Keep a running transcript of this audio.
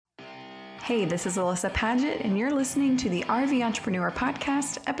Hey, this is Alyssa Paget, and you're listening to the RV Entrepreneur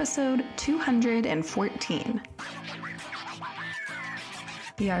Podcast, episode 214.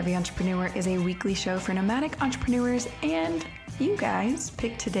 The RV Entrepreneur is a weekly show for nomadic entrepreneurs, and you guys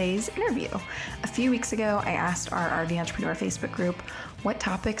picked today's interview. A few weeks ago, I asked our RV Entrepreneur Facebook group what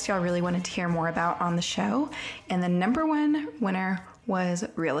topics y'all really wanted to hear more about on the show, and the number one winner was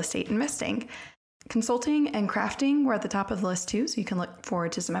real estate investing. Consulting and crafting were at the top of the list too, so you can look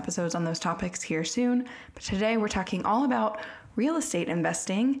forward to some episodes on those topics here soon. But today we're talking all about real estate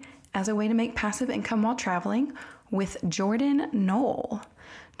investing as a way to make passive income while traveling with Jordan Knoll.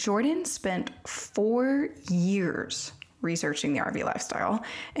 Jordan spent 4 years researching the RV lifestyle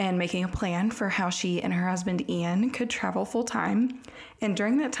and making a plan for how she and her husband Ian could travel full time. And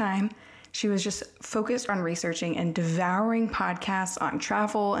during that time, she was just focused on researching and devouring podcasts on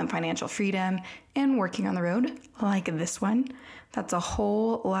travel and financial freedom and working on the road like this one. That's a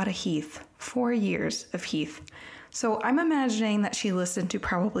whole lot of Heath, 4 years of Heath. So I'm imagining that she listened to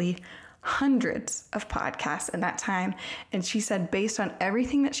probably hundreds of podcasts in that time. And she said based on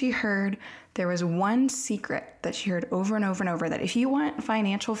everything that she heard, there was one secret that she heard over and over and over, that if you want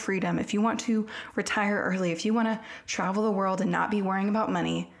financial freedom, if you want to retire early, if you want to travel the world and not be worrying about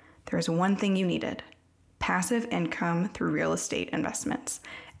money, there was one thing you needed: passive income through real estate investments.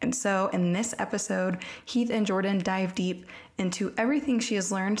 And so in this episode, Heath and Jordan dive deep into everything she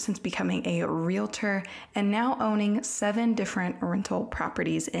has learned since becoming a realtor and now owning 7 different rental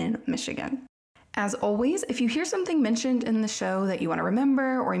properties in Michigan. As always, if you hear something mentioned in the show that you want to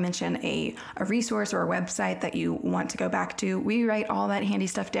remember, or you mention a resource or a website that you want to go back to, we write all that handy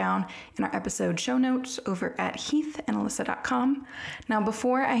stuff down in our episode show notes over at heathandalyssa.com. Now,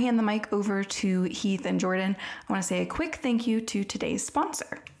 before I hand the mic over to Heath and Jordan, I want to say a quick thank you to today's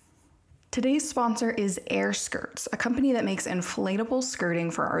sponsor. Today's sponsor is Air Skirts, a company that makes inflatable skirting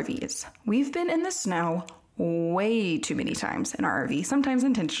for RVs. We've been in the snow way too many times in our RV, sometimes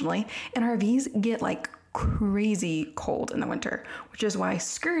intentionally, and RVs get like crazy cold in the winter, which is why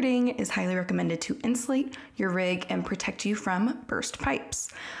skirting is highly recommended to insulate your rig and protect you from burst pipes.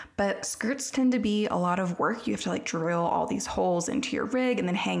 But skirts tend to be a lot of work. You have to like drill all these holes into your rig and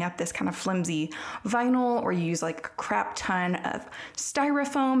then hang up this kind of flimsy vinyl, or you use like a crap ton of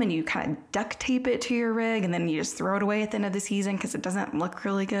styrofoam and you kind of duct tape it to your rig and then you just throw it away at the end of the season because it doesn't look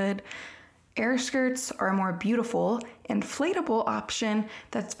really good. Air skirts are a more beautiful, inflatable option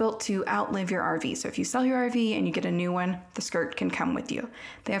that's built to outlive your RV. So if you sell your RV and you get a new one, the skirt can come with you.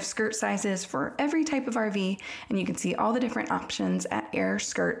 They have skirt sizes for every type of RV, and you can see all the different options at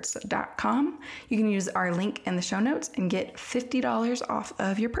airskirts.com. You can use our link in the show notes and get $50 off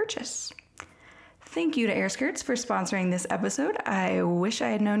of your purchase. Thank you to Air Skirts for sponsoring this episode. I wish I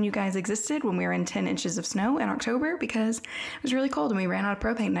had known you guys existed when we were in 10 inches of snow in October, because it was really cold and we ran out of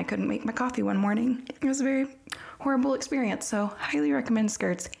propane and I couldn't make my coffee one morning. It was a very horrible experience, so highly recommend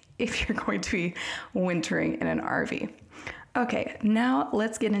skirts if you're going to be wintering in an RV. Okay, now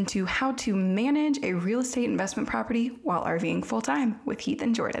let's get into how to manage a real estate investment property while RVing full-time with Heath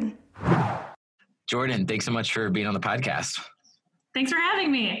and Jordan. Jordan, thanks so much for being on the podcast. Thanks for having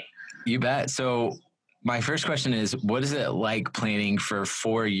me. You bet. So my first question is, what is it like planning for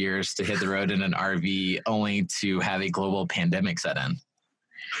 4 years to hit the road in an RV only to have a global pandemic set in?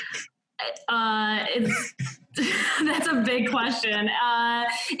 That's a big question.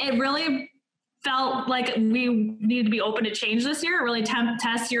 It really felt like we needed to be open to change this year, really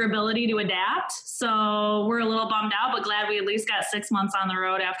test your ability to adapt. So we're a little bummed out, but glad we at least got 6 months on the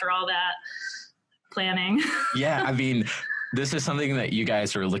road after all that planning. Yeah, I mean, this is something that you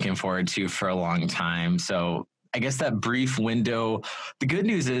guys are looking forward to for a long time. So I guess that brief window, the good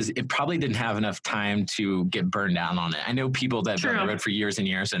news is it probably didn't have enough time to get burned down on it. I know people that have been on the road for years and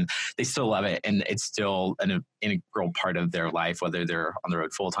years and they still love it. And it's still an integral part of their life, whether they're on the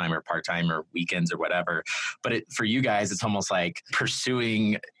road full-time or part-time or weekends or whatever. But for you guys, it's almost like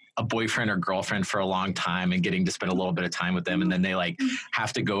pursuing a boyfriend or girlfriend for a long time and getting to spend a little bit of time with them. And then they like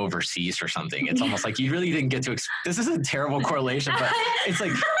have to go overseas or something. It's almost like you really didn't get to, this is a terrible correlation, but it's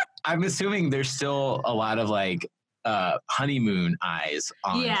like, I'm assuming there's still a lot of like honeymoon eyes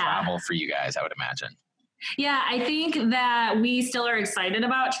on travel for you guys, I would imagine. Yeah, I think that we still are excited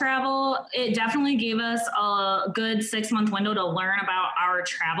about travel. It definitely gave us a good 6-month window to learn about our our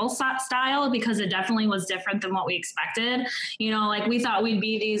travel style, because it definitely was different than what we expected. You know, like we thought we'd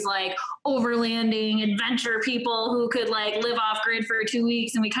be these like overlanding adventure people who could like live off grid for 2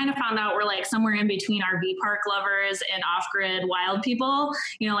 weeks. And we kind of found out we're like somewhere in between RV park lovers and off grid wild people.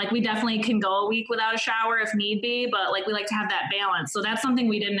 You know, like we definitely can go a week without a shower if need be, but like we like to have that balance. So that's something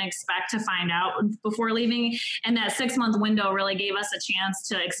we didn't expect to find out before leaving. And that 6-month window really gave us a chance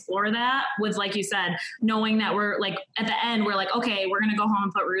to explore that with, like you said, knowing that we're like at the end, we're like, okay, we're going to go home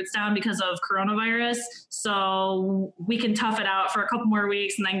and put roots down because of coronavirus. So we can tough it out for a couple more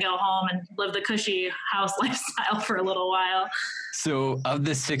weeks and then go home and live the cushy house lifestyle for a little while. So of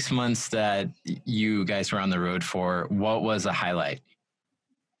the 6 months that you guys were on the road for, what was a highlight?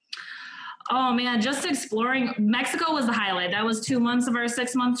 Oh man, just exploring. Mexico was the highlight. That was 2 months of our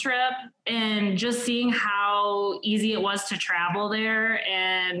 6-month trip, and just seeing how easy it was to travel there,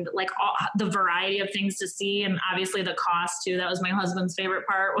 and like all, the variety of things to see, and obviously the cost too. That was my husband's favorite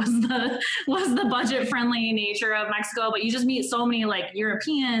part, was the budget friendly nature of Mexico. But you just meet so many like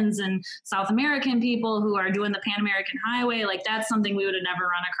Europeans and South American people who are doing the Pan American Highway. Like that's something we would have never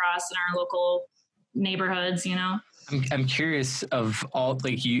run across in our local neighborhoods, you know? I'm curious of all,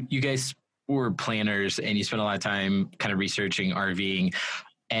 like you guys were planners and you spent a lot of time kind of researching RVing,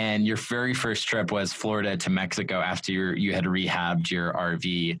 and your very first trip was Florida to Mexico after you had rehabbed your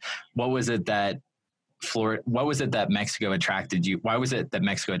RV. What was it that Mexico attracted you? Why was it that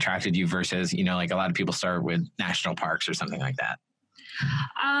Mexico attracted you versus, you know, like a lot of people start with national parks or something like that?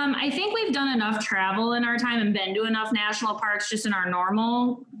 I think we've done enough travel in our time and been to enough national parks just in our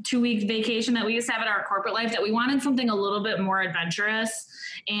normal 2-week vacation that we used to have in our corporate life that we wanted something a little bit more adventurous.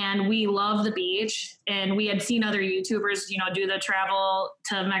 And we love the beach, and we had seen other YouTubers, you know, do the travel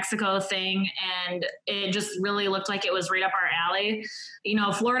to Mexico thing. And it just really looked like it was right up our alley. You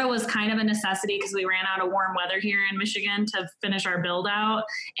know, Florida was kind of a necessity because we ran out of warm weather here in Michigan to finish our build out.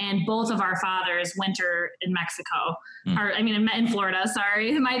 And both of our fathers winter in Mexico, or I mean, in Florida,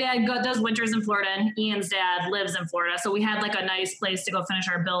 sorry. My dad does winters in Florida, and Ian's dad lives in Florida. So we had like a nice place to go finish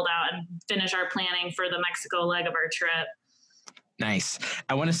our build out and finish our planning for the Mexico leg of our trip. Nice.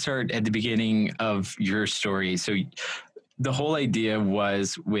 I want to start at the beginning of your story. So the whole idea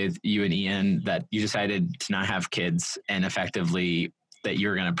was with you and Ian that you decided to not have kids, and effectively that you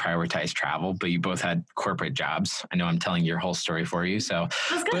were going to prioritize travel, but you both had corporate jobs. I know I'm telling your whole story for you. So,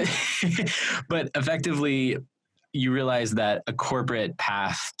 but effectively you realized that a corporate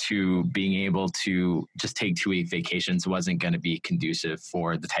path to being able to just take 2-week vacations wasn't going to be conducive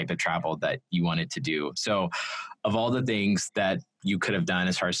for the type of travel that you wanted to do. So of all the things that you could have done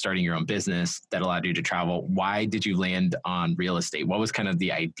as far as starting your own business that allowed you to travel, why did you land on real estate? What was kind of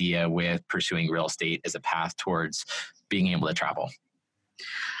the idea with pursuing real estate as a path towards being able to travel?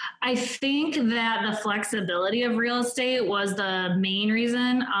 I think that the flexibility of real estate was the main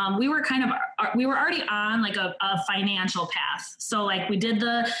reason. We were already on like a financial path. So like we did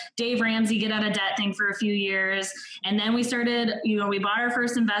the Dave Ramsey get out of debt thing for a few years. And then we started, you know, we bought our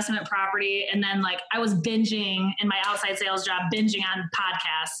first investment property. And then like I was binging in my outside sales job, binging on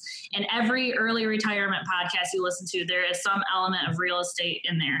podcasts. And every early retirement podcast you listen to, there is some element of real estate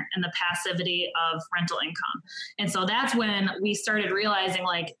in there and the passivity of rental income. And so that's when we started realizing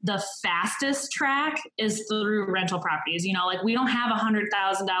like the fastest track is through rental properties. You know, like we don't have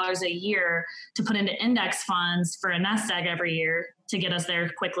 $100,000 a year to put into index funds for a nest egg every year to get us there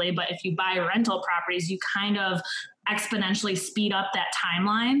quickly. But if you buy rental properties, you kind of exponentially speed up that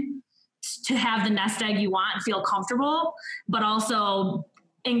timeline to have the nest egg you want and feel comfortable, but also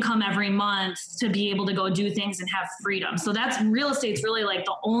income every month to be able to go do things and have freedom. So that's real estate's really like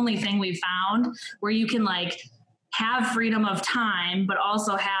the only thing we've found where you can like have freedom of time, but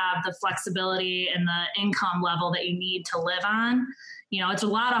also have the flexibility and the income level that you need to live on. You know, it's a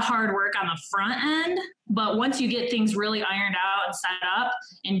lot of hard work on the front end, but once you get things really ironed out and set up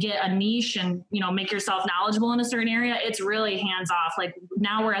and get a niche and, you know, make yourself knowledgeable in a certain area, it's really hands off. Like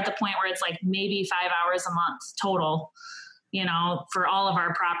now we're at the point where it's like maybe 5 hours a month total, you know, for all of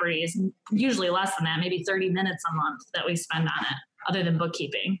our properties, usually less than that, maybe 30 minutes a month that we spend on it other than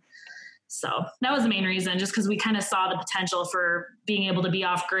bookkeeping. So that was the main reason, just because we kind of saw the potential for being able to be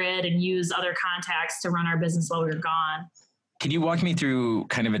off grid and use other contacts to run our business while we were gone. Can you walk me through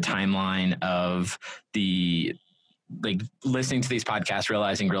kind of a timeline of the, like listening to these podcasts,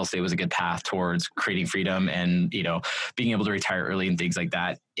 realizing real estate was a good path towards creating freedom and, you know, being able to retire early and things like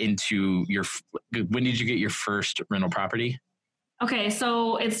that into when did you get your first rental property? Okay,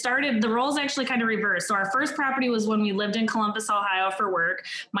 so it started, the roles actually kind of reversed. So our first property was when we lived in Columbus, Ohio for work.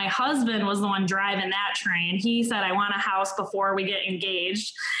 My husband was the one driving that train. He said, I want a house before we get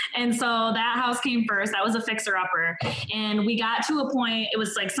engaged. And so that house came first. That was a fixer upper. And we got to a point, it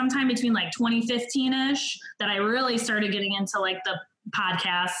was like sometime between like 2015-ish that I really started getting into like the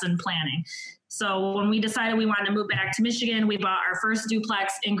podcasts and planning. So when we decided we wanted to move back to Michigan, we bought our first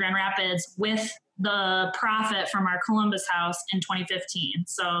duplex in Grand Rapids with the profit from our Columbus house in 2015.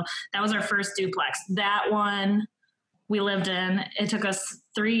 So that was our first duplex. That one we lived in. It took us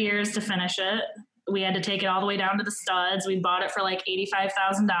 3 years to finish it. We had to take it all the way down to the studs. We bought it for like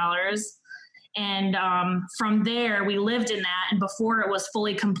 $85,000. And from there, we lived in that. And before it was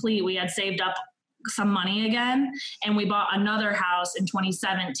fully complete, we had saved up some money again. And we bought another house in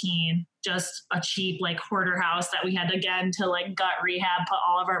 2017, just a cheap like hoarder house that we had again to like gut rehab, put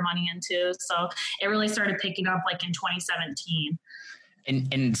all of our money into. So it really started picking up like in 2017.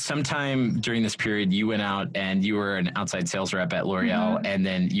 And sometime during this period, you went out and you were an outside sales rep at L'Oreal, and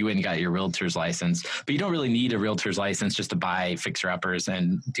then you went and got your realtor's license. But you don't really need a realtor's license just to buy fixer-uppers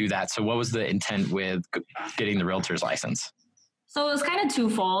and do that. So what was the intent with getting the realtor's license? So it was kind of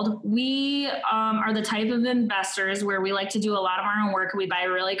twofold. We are the type of investors where we like to do a lot of our own work. We buy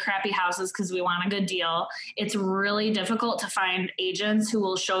really crappy houses because we want a good deal. It's really difficult to find agents who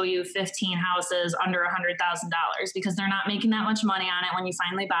will show you 15 houses under $100,000 because they're not making that much money on it when you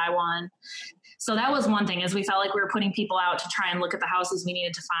finally buy one. So that was one thing, is we felt like we were putting people out to try and look at the houses we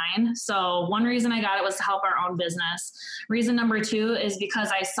needed to find. So one reason I got it was to help our own business. Reason number two is because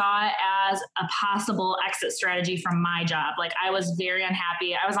I saw it as a possible exit strategy from my job. Like I was very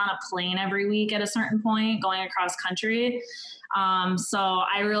unhappy. I was on a plane every week at a certain point going across country. So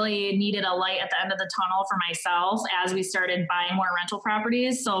I really needed a light at the end of the tunnel for myself as we started buying more rental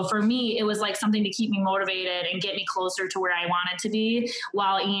properties. So for me, it was like something to keep me motivated and get me closer to where I wanted to be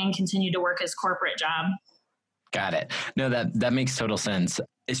while Ian continued to work his corporate job. Got it. No, that makes total sense.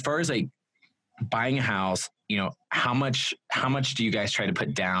 As far as like buying a house, you know, how much do you guys try to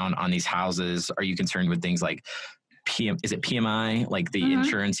put down on these houses? Are you concerned with things like is it PMI, like the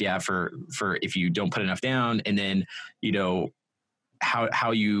insurance? Yeah. For if you don't put enough down, and then, you know, how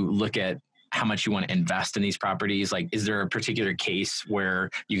you look at how much you want to invest in these properties. Like, is there a particular case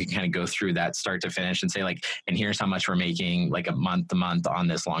where you can kind of go through that start to finish and say like, and here's how much we're making like a month to month on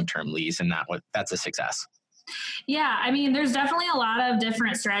this long-term lease, and that's a success? Yeah, I mean, there's definitely a lot of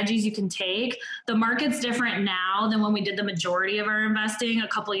different strategies you can take. The market's different now than when we did the majority of our investing a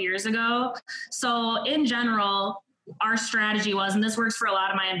couple of years ago. So in general, our strategy was, and this works for a lot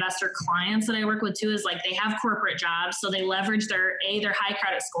of my investor clients that I work with too, is like they have corporate jobs. So they leverage their high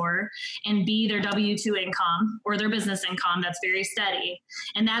credit score, and B, their W-2 income or their business income that's very steady.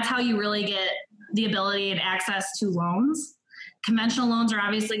 And that's how you really get the ability and access to loans. Conventional loans are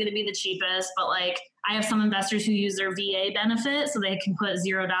obviously going to be the cheapest, but like I have some investors who use their VA benefit so they can put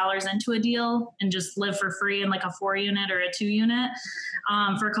 $0 into a deal and just live for free in like a 4-unit or a 2-unit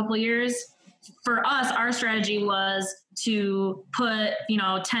for a couple of years. For us, our strategy was to put,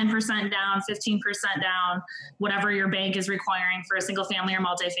 10% down, 15% down, whatever your bank is requiring for a single family or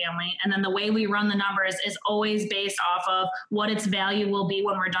multifamily. And then the way we run the numbers is always based off of what its value will be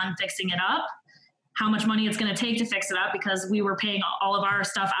when we're done fixing it up, how much money it's going to take to fix it up, because we were paying all of our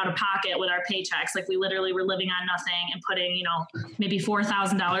stuff out of pocket with our paychecks. Like we literally were living on nothing and putting, maybe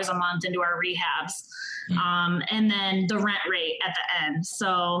 $4,000 a month into our rehabs. And then the rent rate at the end.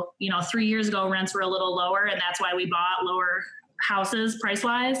 So, 3 years ago, rents were a little lower, and that's why we bought lower houses price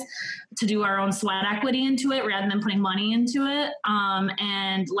wise to do our own sweat equity into it rather than putting money into it.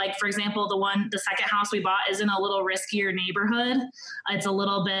 And like, for example, the second house we bought is in a little riskier neighborhood. It's a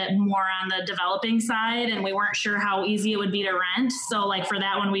little bit more on the developing side, and we weren't sure how easy it would be to rent. So like for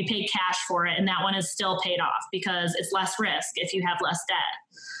that one, we paid cash for it, and that one is still paid off because it's less risk if you have less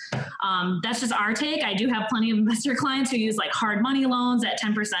debt. That's just our take. I do have plenty of investor clients who use like hard money loans at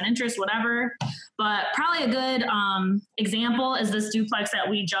 10% interest, whatever. But probably a good example is this duplex that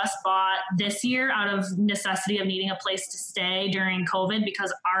we just bought this year out of necessity of needing a place to stay during COVID,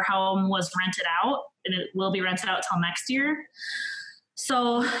 because our home was rented out and it will be rented out till next year.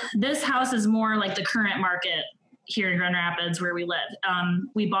 So this house is more like the current market here in Grand Rapids where we live.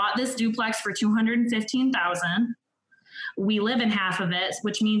 We bought this duplex for $215,000. We live in half of it,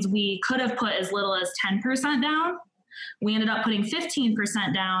 which means we could have put as little as 10% down. We ended up putting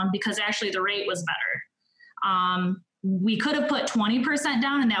 15% down because actually the rate was better. We could have put 20%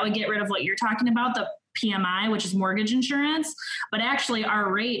 down, and that would get rid of what you're talking about, the PMI, which is mortgage insurance. But actually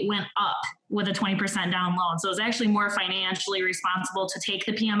our rate went up with a 20% down loan. So it was actually more financially responsible to take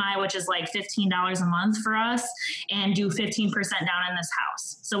the PMI, which is like $15 a month for us, and do 15% down in this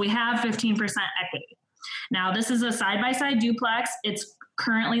house. So we have 15% equity. Now, this is a side-by-side duplex. It's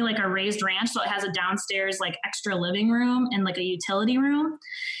currently like a raised ranch, so it has a downstairs like extra living room and like a utility room.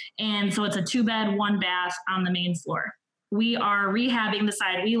 And so it's a 2-bed, 1-bath on the main floor. We are rehabbing the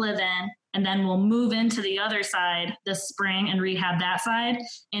side we live in, and then we'll move into the other side this spring and rehab that side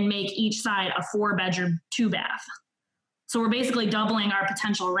and make each side a 4-bedroom, 2-bath. So we're basically doubling our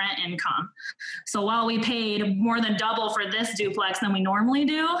potential rent income. So while we paid more than double for this duplex than we normally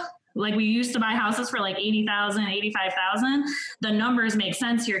do, like we used to buy houses for like $80,000, $85,000, the numbers make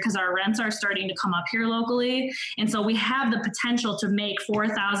sense here because our rents are starting to come up here locally. And so we have the potential to make $4,000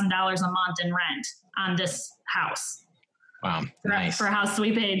 a month in rent on this house. Wow. Nice. For a house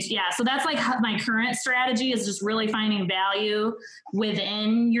we paid. Yeah. So that's like my current strategy is just really finding value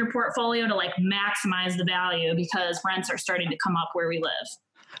within your portfolio to like maximize the value because rents are starting to come up where we live.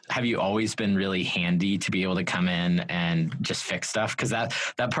 Have you always been really handy to be able to come in and just fix stuff? Because that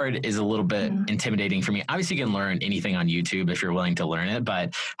part is a little bit intimidating for me. Obviously, you can learn anything on YouTube if you're willing to learn it,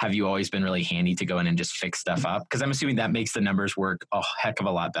 but have you always been really handy to go in and just fix stuff up? Because I'm assuming that makes the numbers work a heck of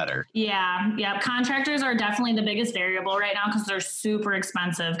a lot better. Yeah. Contractors are definitely the biggest variable right now because they're super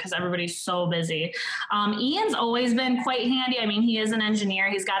expensive because everybody's so busy. Ian's always been quite handy. I mean, he is an engineer.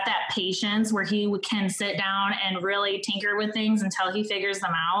 He's got that patience where he can sit down and really tinker with things until he figures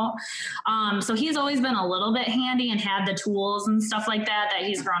them out. So he's always been a little bit handy and had the tools and stuff like that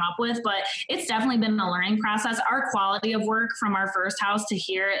he's grown up with, but it's definitely been a learning process. Our quality of work from our first house to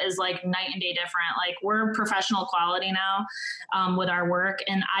here is like night and day different. Like we're professional quality now with our work.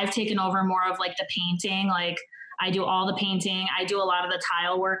 And I've taken over more of like the painting. Like I do all the painting. I do a lot of the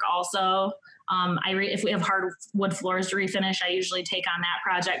tile work also. If we have hardwood floors to refinish, I usually take on that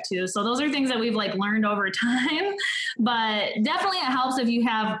project too. So those are things that we've like learned over time, but definitely it helps if you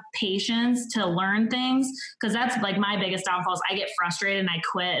have patience to learn things. Cause that's like my biggest downfall is I get frustrated and I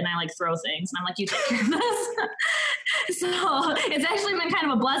quit and I like throw things and I'm like, you take care of this. So it's actually been kind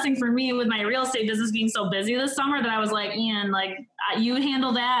of a blessing for me with my real estate business being so busy this summer that I was like, Ian, like you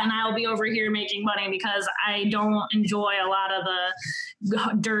handle that and I'll be over here making money because I don't enjoy a lot of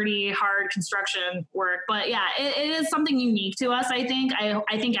the dirty, hard construction work. But yeah, it is something unique to us. I think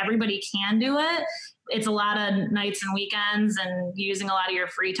everybody can do it. It's a lot of nights and weekends and using a lot of your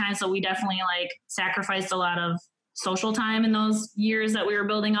free time. So we definitely like sacrificed a lot of social time in those years that we were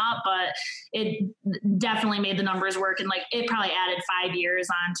building up, but it definitely made the numbers work. And like, it probably added 5 years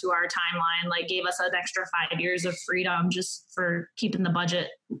onto our timeline, like gave us an extra 5 years of freedom just for keeping the budget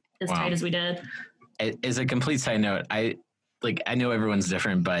as tight as we did. As a complete side note, I know everyone's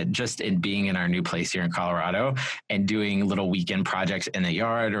different, but just in being in our new place here in Colorado and doing little weekend projects in the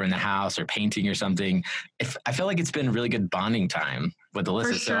yard or in the house or painting or something, I feel like it's been really good bonding time with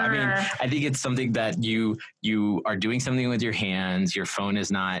Alyssa. Sure. So, I mean, I think it's something that you are doing something with your hands. Your phone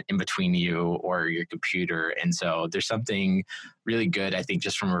is not in between you or your computer. And so there's something really good, I think,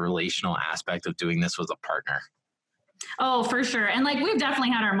 just from a relational aspect of doing this with a partner. Oh, for sure. And like, we've definitely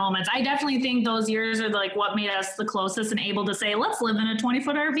had our moments. I definitely think those years are like what made us the closest and able to say, let's live in a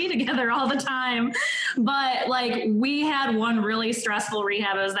 20-foot RV together all the time. But like, we had one really stressful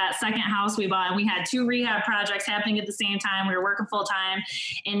rehab. It was that second house we bought, and we had 2 rehab projects happening at the same time. We were working full time,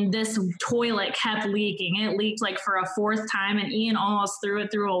 and this toilet kept leaking. It leaked like for a 4th time, and Ian almost threw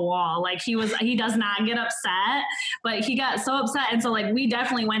it through a wall. Like he does not get upset, but he got so upset. And so like, we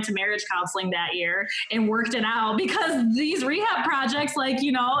definitely went to marriage counseling that year and worked it out because these rehab projects, like,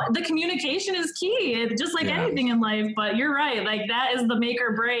 you know, the communication is key. It's just like anything in life, but you're right. Like that is the make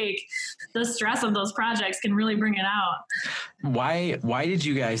or break. The stress of those projects can really bring it out. Why did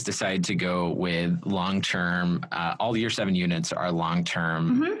you guys decide to go with long-term, all your 7 units are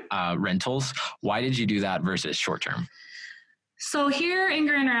long-term rentals? Why did you do that versus short-term? So here in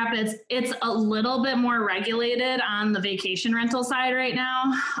Grand Rapids, it's a little bit more regulated on the vacation rental side right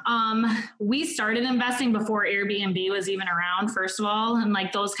now. We started investing before Airbnb was even around, first of all, and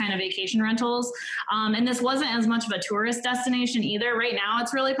like those kind of vacation rentals. And this wasn't as much of a tourist destination either. Right now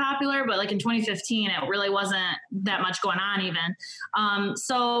it's really popular, but like in 2015, it really wasn't that much going on even.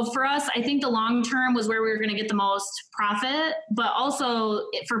 So for us, I think the long term was where we were going to get the most profit, but also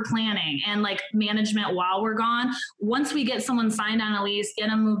for planning and like management while we're gone. Once we get someone signed on a lease, get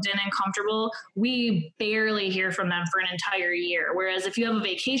them moved in and comfortable, we barely hear from them for an entire year. Whereas if you have a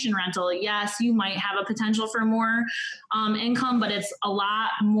vacation rental, yes, you might have a potential for more income, but it's a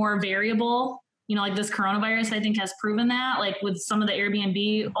lot more variable. You know, like this coronavirus, I think, has proven that. Like with some of the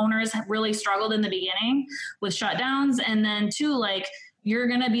Airbnb owners have really struggled in the beginning with shutdowns. And then too, like you're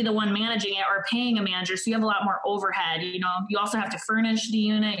going to be the one managing it or paying a manager. So you have a lot more overhead. You know, you also have to furnish the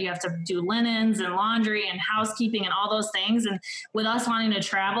unit. You have to do linens and laundry and housekeeping and all those things. And with us wanting to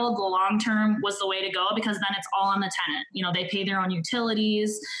travel, the long-term was the way to go, because then it's all on the tenant. You know, they pay their own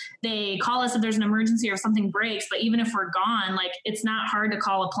utilities. They call us if there's an emergency or something breaks. But even if we're gone, like, it's not hard to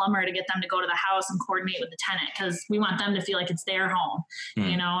call a plumber to get them to go to the house and coordinate with the tenant, because we want them to feel like it's their home,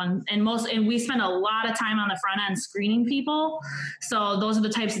 you know, and we spend a lot of time on the front end screening people. So those are the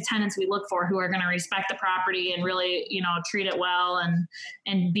types of tenants we look for, who are going to respect the property and really, you know, treat it well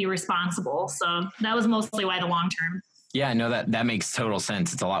and be responsible. So that was mostly why the long term. Yeah, no, that makes total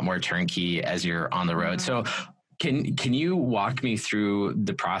sense. It's a lot more turnkey as you're on the road. So can you walk me through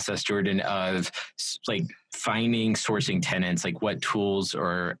the process, Jordan, of like finding, sourcing tenants? Like, what tools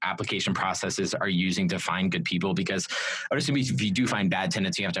or application processes are you using to find good people? Because I would assume if you do find bad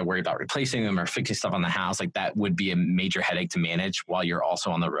tenants, you have to worry about replacing them or fixing stuff on the house. Like, that would be a major headache to manage while you're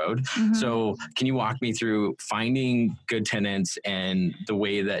also on the road. So can you walk me through finding good tenants and the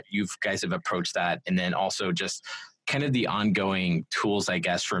way that you guys have approached that? And then also just kind of the ongoing tools, I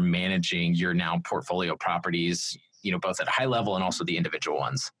guess, for managing your now portfolio properties, you know, both at a high level and also the individual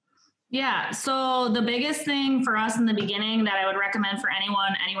ones. Yeah. So the biggest thing for us in the beginning that I would recommend for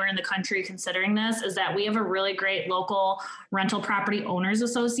anyone anywhere in the country considering this is that we have a really great local rental property owners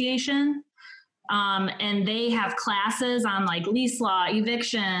association. And they have classes on like lease law,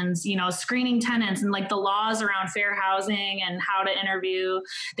 evictions, you know, screening tenants, and like the laws around fair housing and how to interview.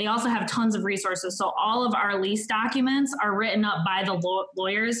 They also have tons of resources. So all of our lease documents are written up by the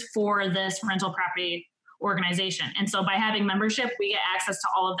lawyers for this rental property organization. And so by having membership, we get access to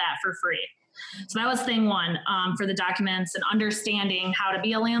all of that for free. So that was thing one, for the documents and understanding how to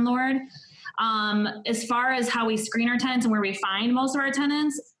be a landlord. As far as how we screen our tenants and where we find most of our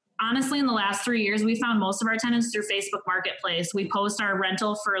tenants, honestly, in the last 3 years, we found most of our tenants through Facebook Marketplace. We post our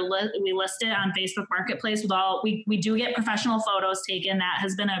rental we list it on Facebook Marketplace with we do get professional photos taken. That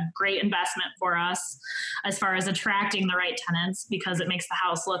has been a great investment for us as far as attracting the right tenants, because it makes the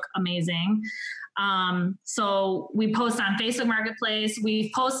house look amazing. So we post on Facebook Marketplace. We've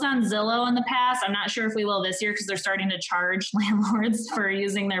posted on Zillow in the past. I'm not sure if we will this year, because they're starting to charge landlords for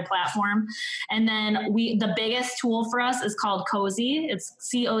using their platform. And then the biggest tool for us is called Cozy. It's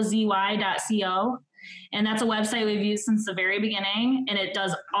COZY.co. And that's a website we've used since the very beginning, and it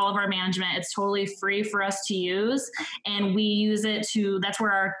does all of our management. It's totally free for us to use. And we use it that's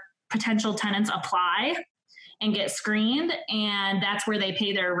where our potential tenants apply and get screened. And that's where they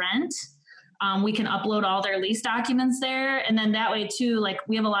pay their rent. We can upload all their lease documents there. And then that way too, like,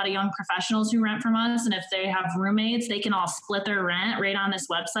 we have a lot of young professionals who rent from us. And if they have roommates, they can all split their rent right on this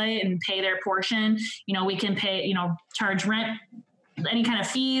website and pay their portion. You know, we can pay, you know, charge rent, any kind of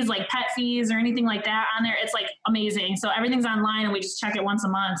fees, like pet fees or anything like that on there. It's like amazing. So everything's online and we just check it once a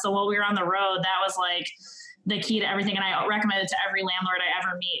month. So while we were on the road, that was like the key to everything. And I recommend it to every landlord I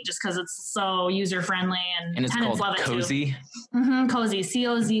ever meet, just because it's so user friendly and it's tenants called love it Cozy. Too. Cozy,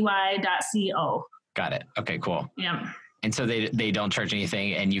 COZY.co. Got it. Okay, cool. Yeah. And so they don't charge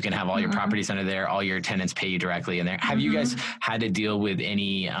anything, and you can have all your properties under there. All your tenants pay you directly in there. Have you guys had to deal with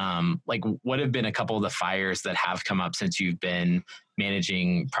any, like, what have been a couple of the fires that have come up since you've been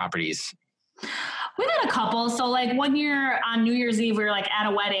managing properties? We've had a couple. So like one year on New Year's Eve, we were like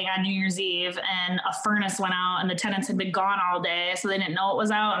at a wedding on New Year's Eve, and a furnace went out and the tenants had been gone all day. So they didn't know it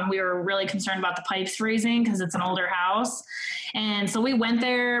was out. And we were really concerned about the pipes freezing because it's an older house. And so we went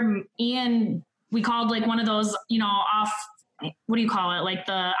there, we called like one of those, you know, what do you call it? Like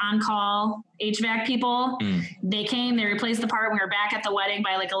the on-call HVAC people. They came, they replaced the part. We were back at the wedding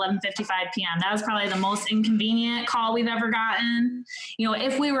by like 11:55 p.m. That was probably the most inconvenient call we've ever gotten. You know,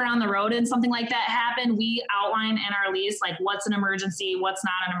 if we were on the road and something like that happened, we outline in our lease, like what's an emergency, what's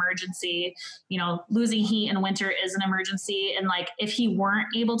not an emergency. You know, losing heat in winter is an emergency. And like, if he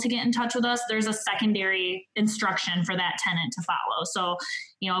weren't able to get in touch with us, there's a secondary instruction for that tenant to follow. So,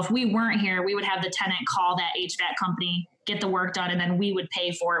 you know, if we weren't here, we would have the tenant call that HVAC company, get the work done, and then we would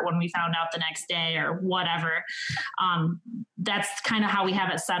pay for it when we found out the next day or whatever. That's kind of how we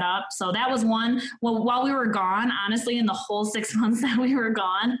have it set up. So that was one. Well, while we were gone, honestly, in the whole 6 months that we were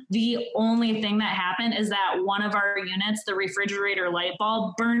gone, the only thing that happened is that one of our units, the refrigerator light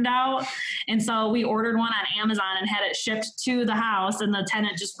bulb, burned out. And so we ordered one on Amazon and had it shipped to the house, and the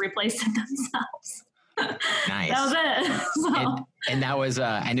tenant just replaced it themselves. Nice. That was it. So. And that was,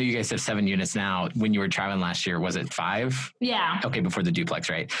 I know you guys have 7 units now. When you were traveling last year, was it 5? Yeah. Okay, before the duplex,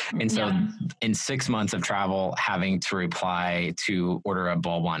 right? And so in 6 months of travel, having to reply to order a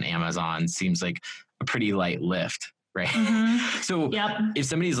bulb on Amazon seems like a pretty light lift. right? Mm-hmm. So if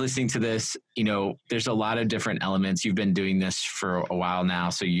somebody's listening to this, there's a lot of different elements. You've been doing this for a while now.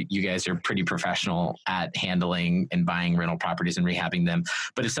 So you guys are pretty professional at handling and buying rental properties and rehabbing them.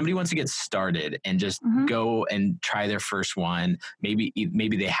 But if somebody wants to get started and just go and try their first one, maybe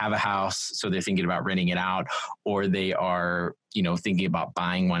they have a house, so they're thinking about renting it out, or they are, thinking about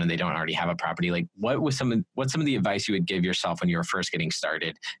buying one and they don't already have a property. Like what's some of the advice you would give yourself when you were first getting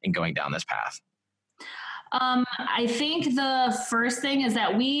started and going down this path? I think the first thing is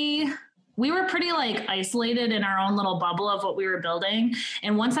that we were pretty like isolated in our own little bubble of what we were building.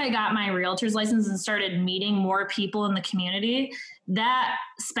 And once I got my realtor's license and started meeting more people in the community, that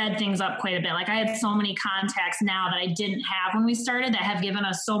sped things up quite a bit. Like I have so many contacts now that I didn't have when we started that have given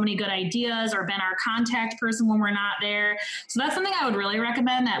us so many good ideas or been our contact person when we're not there. So that's something I would really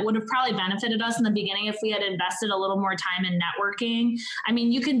recommend that would have probably benefited us in the beginning if we had invested a little more time in networking. I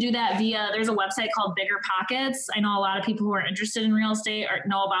mean, you can do that there's a website called Bigger Pockets. I know a lot of people who are interested in real estate or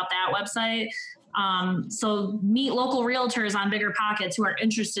know about that website. So meet local realtors on Bigger Pockets who are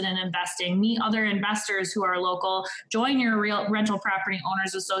interested in investing, meet other investors who are local, join your rental property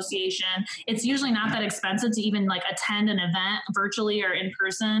owners association. It's usually not that expensive to even like attend an event virtually or in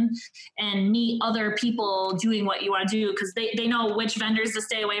person and meet other people doing what you want to do, because they know which vendors to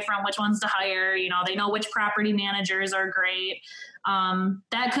stay away from, which ones to hire, they know which property managers are great.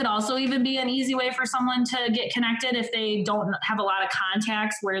 That could also even be an easy way for someone to get connected if they don't have a lot of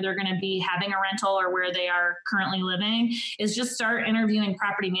contacts where they're going to be having a rental or where they are currently living, is just start interviewing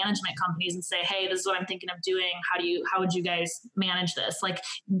property management companies and say, hey, this is what I'm thinking of doing. How would you guys manage this? Like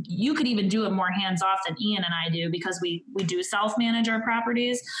you could even do it more hands off than Ian and I do, because we do self-manage our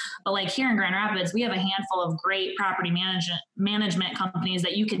properties. But like here in Grand Rapids, we have a handful of great property management companies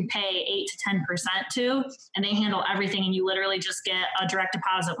that you can pay 8 to 10% to, and they handle everything. And you literally just get a direct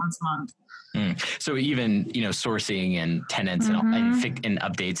deposit once a month. So even, sourcing and tenants and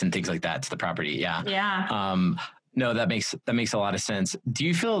updates and things like that to the property. Yeah. Yeah. No, that makes a lot of sense. Do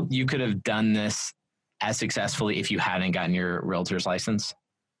you feel you could have done this as successfully if you hadn't gotten your realtor's license?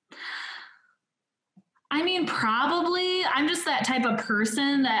 I mean, probably. I'm just that type of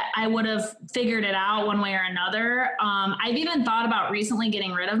person that I would have figured it out one way or another. I've even thought about recently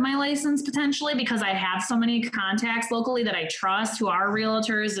getting rid of my license potentially, because I have so many contacts locally that I trust who are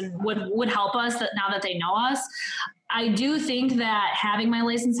realtors and would help us now that they know us. I do think that having my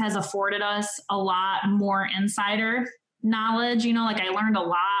license has afforded us a lot more insider knowledge. Like I learned a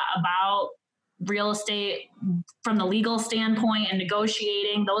lot about real estate from the legal standpoint and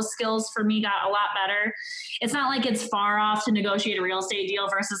negotiating. Those skills for me got a lot better. It's not like it's far off to negotiate a real estate deal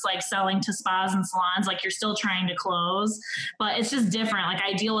versus like selling to spas and salons. Like you're still trying to close, but it's just different. Like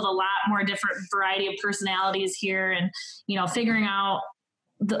I deal with a lot more different variety of personalities here, and, figuring out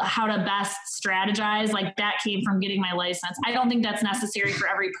how to best strategize, like that came from getting my license. I don't think that's necessary for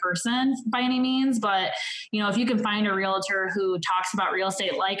every person by any means, but if you can find a realtor who talks about real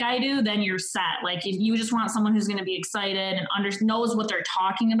estate like I do, then you're set. Like if you just want someone who's going to be excited and knows what they're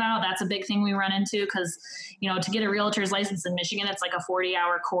talking about, that's a big thing we run into, because to get a realtor's license in Michigan, it's like a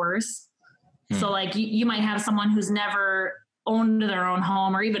 40-hour course. So like you might have someone who's never owned their own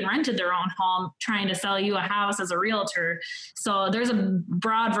home or even rented their own home trying to sell you a house as a realtor. So there's a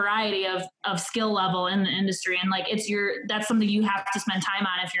broad variety of skill level in the industry. And like that's something you have to spend time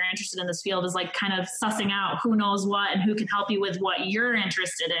on if you're interested in this field, is like kind of sussing out who knows what and who can help you with what you're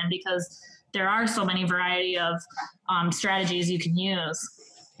interested in, because there are so many variety of strategies you can use.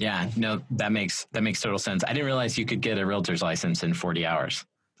 Yeah, no, that makes total sense. I didn't realize you could get a realtor's license in 40 hours.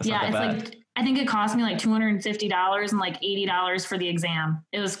 That's yeah, it's bad. Like, I think it cost me like $250 and like $80 for the exam.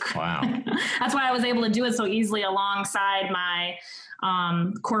 It was wow. That's why I was able to do it so easily alongside my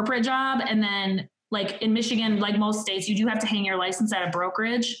corporate job. And then like in Michigan, like most states, you do have to hang your license at a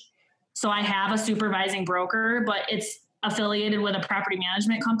brokerage. So I have a supervising broker, but it's affiliated with a property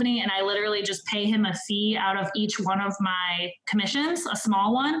management company, and I literally just pay him a fee out of each one of my commissions, a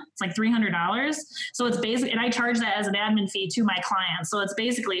small one. It's like $300. So it's basically, and I charge that as an admin fee to my clients. So it's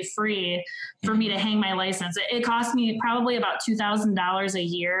basically free for me to hang my license. It cost me probably about $2,000 a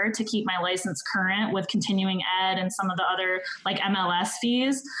year to keep my license current with continuing ed and some of the other like MLS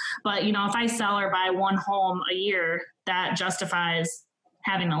fees. But if I sell or buy one home a year, that justifies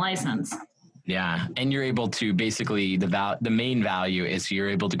having the license. Yeah. And you're able to basically, the main value is you're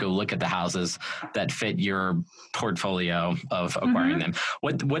able to go look at the houses that fit your portfolio of acquiring them.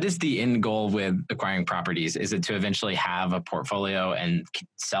 What is the end goal with acquiring properties? Is it to eventually have a portfolio and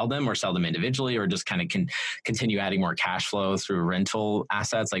sell them, or sell them individually, or just kind of continue adding more cash flow through rental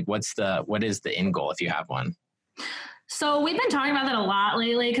assets? Like what is the end goal if you have one? So we've been talking about that a lot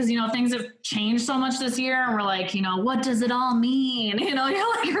lately because, things have changed so much this year. And we're like, what does it all mean? You're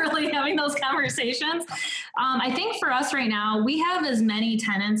like really having those conversations. I think for us right now, we have as many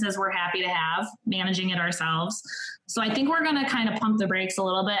tenants as we're happy to have managing it ourselves. So I think we're going to kind of pump the brakes a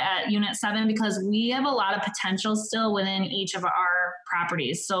little bit at Unit 7 because we have a lot of potential still within each of our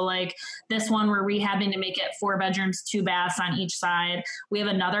properties. So like this one, we're rehabbing to make it 4 bedrooms, 2 baths on each side. We have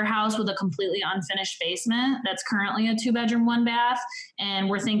another house with a completely unfinished basement that's currently a 2-bedroom, 1 bath. And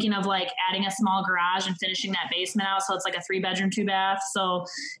we're thinking of like adding a small garage and finishing that basement out. So it's like a 3-bedroom, 2 bath. So,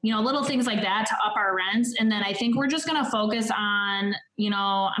 little things like that to up our rents. And then I think we're just going to focus on,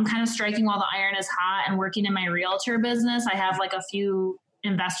 I'm kind of striking while the iron is hot and working in my realtor business. I have like a few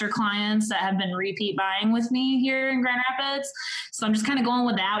investor clients that have been repeat buying with me here in Grand Rapids. So I'm just kind of going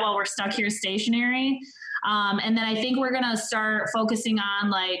with that while we're stuck here stationary. And then I think we're going to start focusing on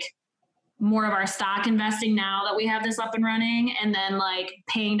like more of our stock investing now that we have this up and running, and then like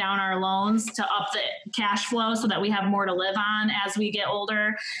paying down our loans to up the cash flow so that we have more to live on as we get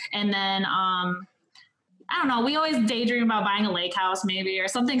older. And then, I don't know, we always daydream about buying a lake house maybe or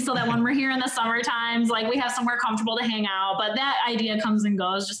something so that when we're here in the summer times, like we have somewhere comfortable to hang out, but that idea comes and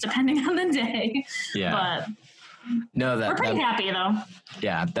goes just depending on the day. Yeah. But no, we're pretty happy though.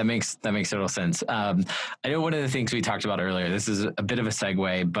 Yeah, that makes total sense. I know one of the things we talked about earlier, this is a bit of a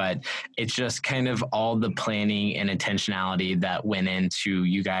segue, but it's just kind of all the planning and intentionality that went into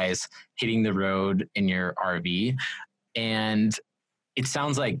you guys hitting the road in your RV. And it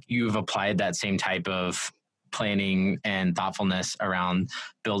sounds like you've applied that same type of planning and thoughtfulness around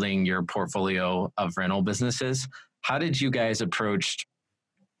building your portfolio of rental businesses. How did you guys approach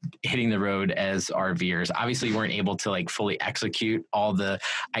hitting the road as RVers? Obviously, you weren't able to like fully execute all the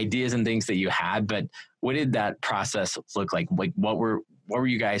ideas and things that you had, but what did that process look like? Like, what were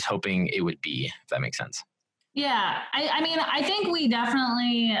you guys hoping it would be, if that makes sense? Yeah, I mean, I think we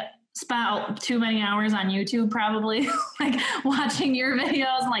definitely spent too many hours on YouTube, probably like watching your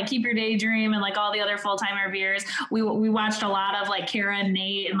videos and like Keep Your Daydream and like all the other full-time RVers. We watched a lot of like Kara and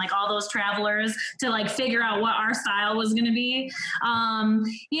Nate and like all those travelers to like figure out what our style was going to be.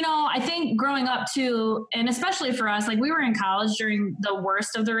 I think growing up too, and especially for us, like we were in college during the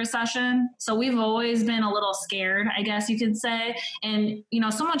worst of the recession. So we've always been a little scared, I guess you could say. And,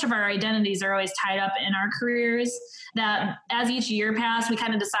 so much of our identities are always tied up in our careers that as each year passed, we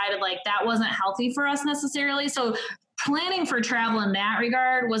kind of decided like that wasn't healthy for us necessarily. So planning for travel in that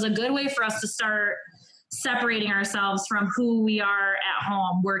regard was a good way for us to start separating ourselves from who we are at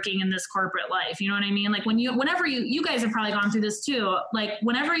home working in this corporate life. You know what I mean? Like whenever you guys have probably gone through this too, like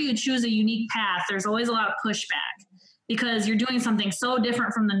whenever you choose a unique path, there's always a lot of pushback because you're doing something so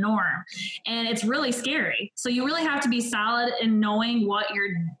different from the norm and it's really scary. So you really have to be solid in knowing what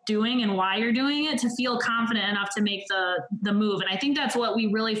you're doing and why you're doing it to feel confident enough to make the move. And I think that's what we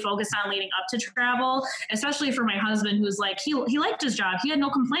really focused on leading up to travel, especially for my husband, who's like, he liked his job. He had no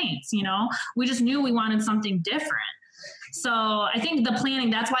complaints, we just knew we wanted something different. So I think the planning,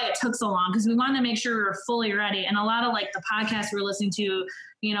 that's why it took so long because we wanted to make sure we were fully ready. And a lot of like the podcasts we were listening to,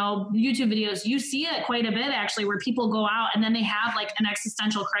 YouTube videos, you see it quite a bit actually where people go out and then they have like an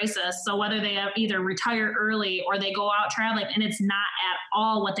existential crisis. So whether they have either retire early or they go out traveling and it's not at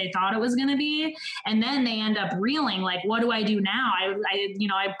all what they thought it was going to be. And then they end up reeling like, what do I do now?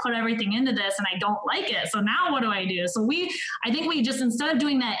 I put everything into this and I don't like it. So now what do I do? So I think we just, instead of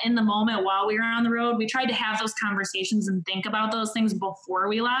doing that in the moment while we were on the road, we tried to have those conversations and think about those things before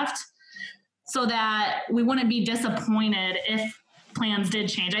we left so that we wouldn't be disappointed if plans did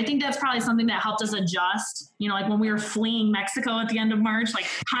change. I think that's probably something that helped us adjust, like when we were fleeing Mexico at the end of March, like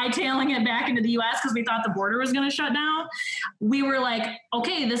hightailing it back into the US because we thought the border was going to shut down. We were like,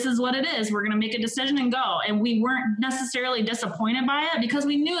 okay, this is what it is. We're going to make a decision and go. And we weren't necessarily disappointed by it because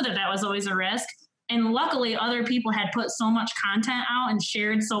we knew that was always a risk. And luckily other people had put so much content out and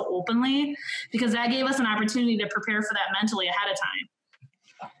shared so openly because that gave us an opportunity to prepare for that mentally ahead of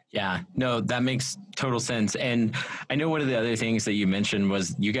time. Yeah, no, that makes total sense. And I know one of the other things that you mentioned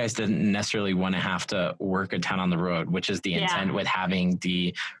was you guys didn't necessarily want to have to work a ton on the road, which is the intent with having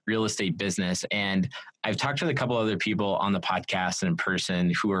the real estate business. And I've talked to a couple other people on the podcast and in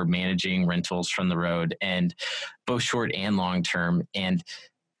person who are managing rentals from the road and both short and long term. And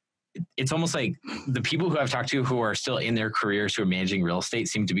it's almost like the people who I've talked to who are still in their careers who are managing real estate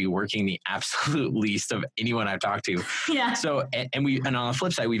seem to be working the absolute least of anyone I've talked to. Yeah. So, and on the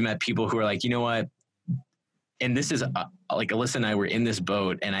flip side, we've met people who are like, you know what? and this is like Alyssa and I were in this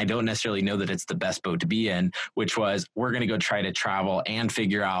boat, and I don't necessarily know that it's the best boat to be in, which was we're going to go try to travel and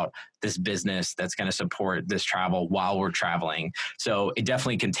figure out this business that's going to support this travel while we're traveling. So it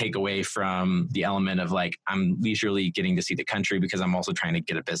definitely can take away from the element of like, I'm leisurely getting to see the country because I'm also trying to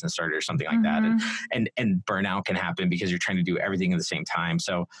get a business started or something like that. And burnout can happen because you're trying to do everything at the same time.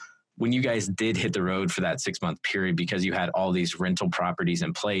 So when you guys did hit the road for that 6-month period, because you had all these rental properties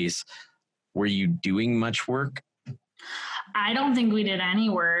in place, were you doing much work? I don't think we did any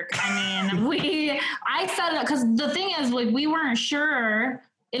work. I mean, I said that because the thing is, like, we weren't sure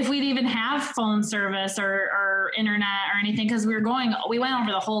if we'd even have phone service or internet or anything, because we went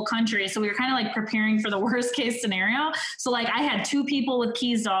over the whole country. So we were kind of like preparing for the worst case scenario. So like I had 2 people with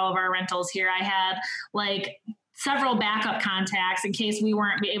keys to all of our rentals here. I had like several backup contacts in case we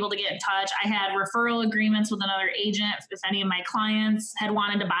weren't able to get in touch. I had referral agreements with another agent if any of my clients had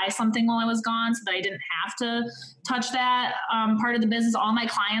wanted to buy something while I was gone, so that I didn't have to touch that part of the business. All my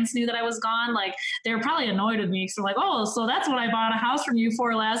clients knew that I was gone. Like, they were probably annoyed with me. So like, oh, so that's what I bought a house from you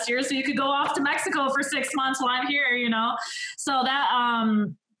for last year, so you could go off to Mexico for 6 months while I'm here, you know? So that,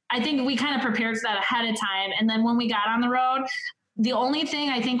 I think we kind of prepared for that ahead of time. And then when we got on the road, the only thing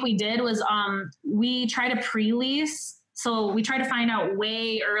I think we did was we try to pre-lease. So we try to find out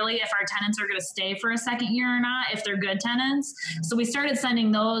way early if our tenants are going to stay for a second year or not, if they're good tenants. So we started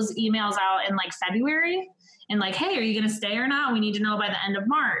sending those emails out in like February and like, hey, are you going to stay or not? We need to know by the end of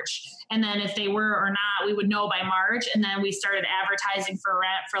March. And then if they were or not, we would know by March. And then we started advertising for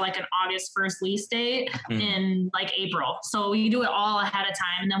rent for like an August 1st lease date in like April. So we do it all ahead of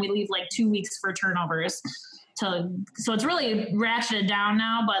time. And then we leave like 2 weeks for turnovers. So it's really ratcheted down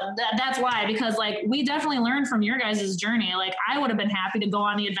now, but that's why, because like we definitely learned from your guys' journey. Like I would have been happy to go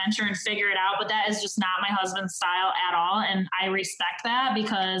on the adventure and figure it out, but that is just not my husband's style at all. And I respect that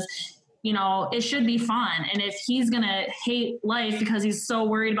because, you know, it should be fun. And if he's going to hate life because he's so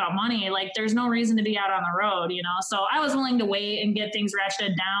worried about money, like there's no reason to be out on the road, you know? So I was willing to wait and get things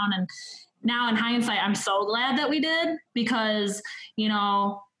ratcheted down. And now in hindsight, I'm so glad that we did because, you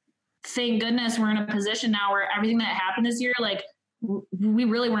know, thank goodness we're in a position now where everything that happened this year, like we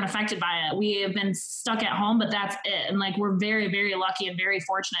really weren't affected by it. We have been stuck at home, but that's it. And like, we're very, very lucky and very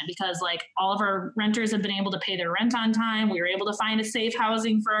fortunate because like all of our renters have been able to pay their rent on time. We were able to find a safe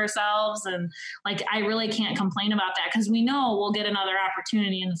housing for ourselves. And like, I really can't complain about that because we know we'll get another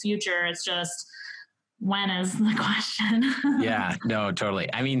opportunity in the future. It's just, when is the question? Yeah, no,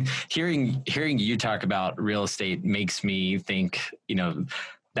 totally. I mean, hearing you talk about real estate makes me think, you know,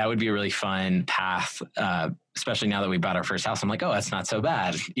 that would be a really fun path, especially now that we bought our first house. I'm like, oh, that's not so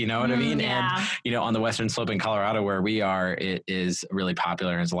bad. You know what I mean? Yeah. And, you know, on the Western Slope in Colorado where we are, it is really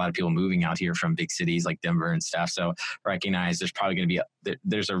popular. And there's a lot of people moving out here from big cities like Denver and stuff. So recognize there's probably going to be,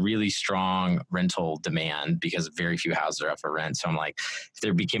 there's a really strong rental demand because very few houses are up for rent. So I'm like, if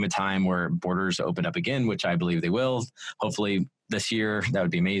there became a time where borders open up again, which I believe they will, hopefully this year, that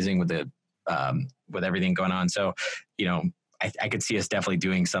would be amazing with the, with everything going on. So, you know, I could see us definitely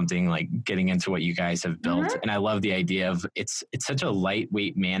doing something like getting into what you guys have built. And I love the idea of it's such a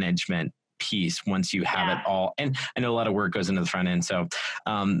lightweight management piece once you have it all. And I know a lot of work goes into the front end. So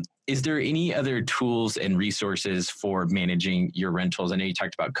is there any other tools and resources for managing your rentals? I know you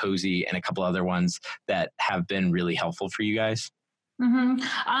talked about Cozy and a couple other ones that have been really helpful for you guys.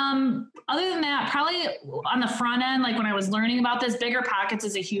 Other than that, probably on the front end, like when I was learning about this, Bigger Pockets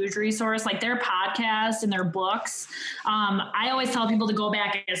is a huge resource, like their podcast and their books. I always tell people to go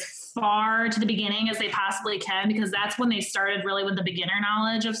back as far to the beginning as they possibly can, because that's when they started really with the beginner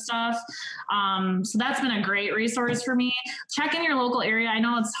knowledge of stuff. So that's been a great resource for me. Check in your local area. I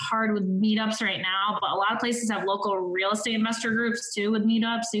know it's hard with meetups right now, but a lot of places have local real estate investor groups too with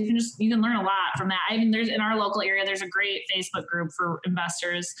meetups. So you can learn a lot from that. I mean, there's in our local area, there's a great Facebook group for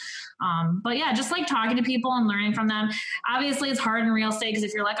investors. But yeah, just like talking to people and learning from them. Obviously it's hard in real estate because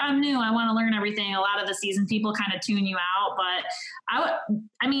if you're like, I'm new, I want to learn everything. A lot of the seasoned people kind of tune you out. But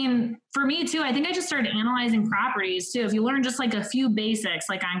I mean, for me too, I think I just started analyzing properties too. If you learn just like a few basics,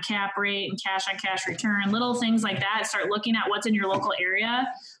 like on cap rate and cash on cash return, little things like that, start looking at what's in your local area.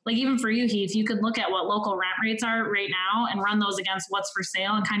 Like even for you, Heath, you could look at what local rent rates are right now and run those against what's for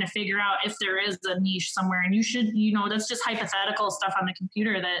sale and kind of figure out if there is a niche somewhere. And you should, you know, that's just hypothetical stuff on the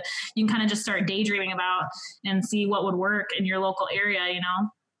computer that you can kind of just start daydreaming about and see what would work in your local area, you know?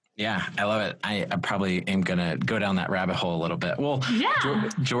 Yeah, I love it. I probably am going to go down that rabbit hole a little bit. Well, yeah.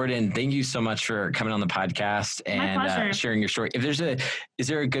 Jordan, thank you so much for coming on the podcast and sharing your story. Is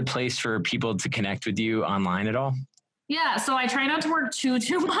there a good place for people to connect with you online at all? Yeah, so I try not to work too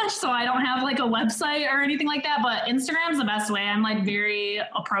much, so I don't have like a website or anything like that, but Instagram's the best way. I'm like very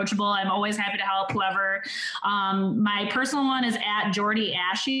approachable. I'm always happy to help whoever. My personal one is at Jordy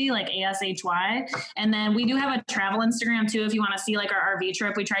Ashy, like ASHY. And then we do have a travel Instagram too, if you want to see like our RV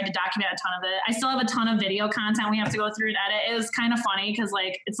trip. We tried to document a ton of it. I still have a ton of video content we have to go through and edit. It was kind of funny because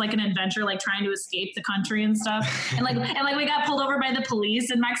like it's like an adventure, like trying to escape the country and stuff. And like we got pulled over by the police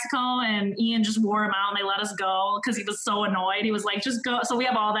in Mexico, and Ian just wore him out and they let us go because he was so annoyed. He was like, just go. So we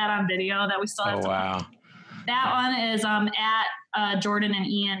have all that on video that we still have. Oh, wow. That one is at Jordan and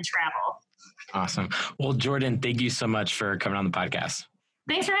Ian Travel. Awesome. Well, Jordan, thank you so much for coming on the podcast.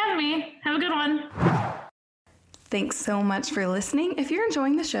 Thanks for having me. Have a good one. Thanks so much for listening. If you're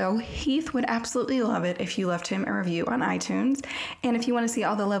enjoying the show, Heath would absolutely love it if you left him a review on iTunes. And if you want to see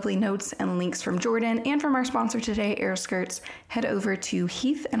all the lovely notes and links from Jordan and from our sponsor today, Air Skirts, head over to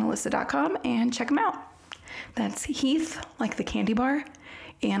heathandalyssa.com and check them out. That's Heath, like the candy bar,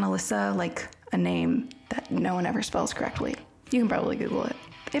 and Alyssa, like a name that no one ever spells correctly. You can probably Google it.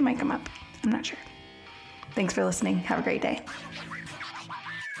 It might come up. I'm not sure. Thanks for listening. Have a great day.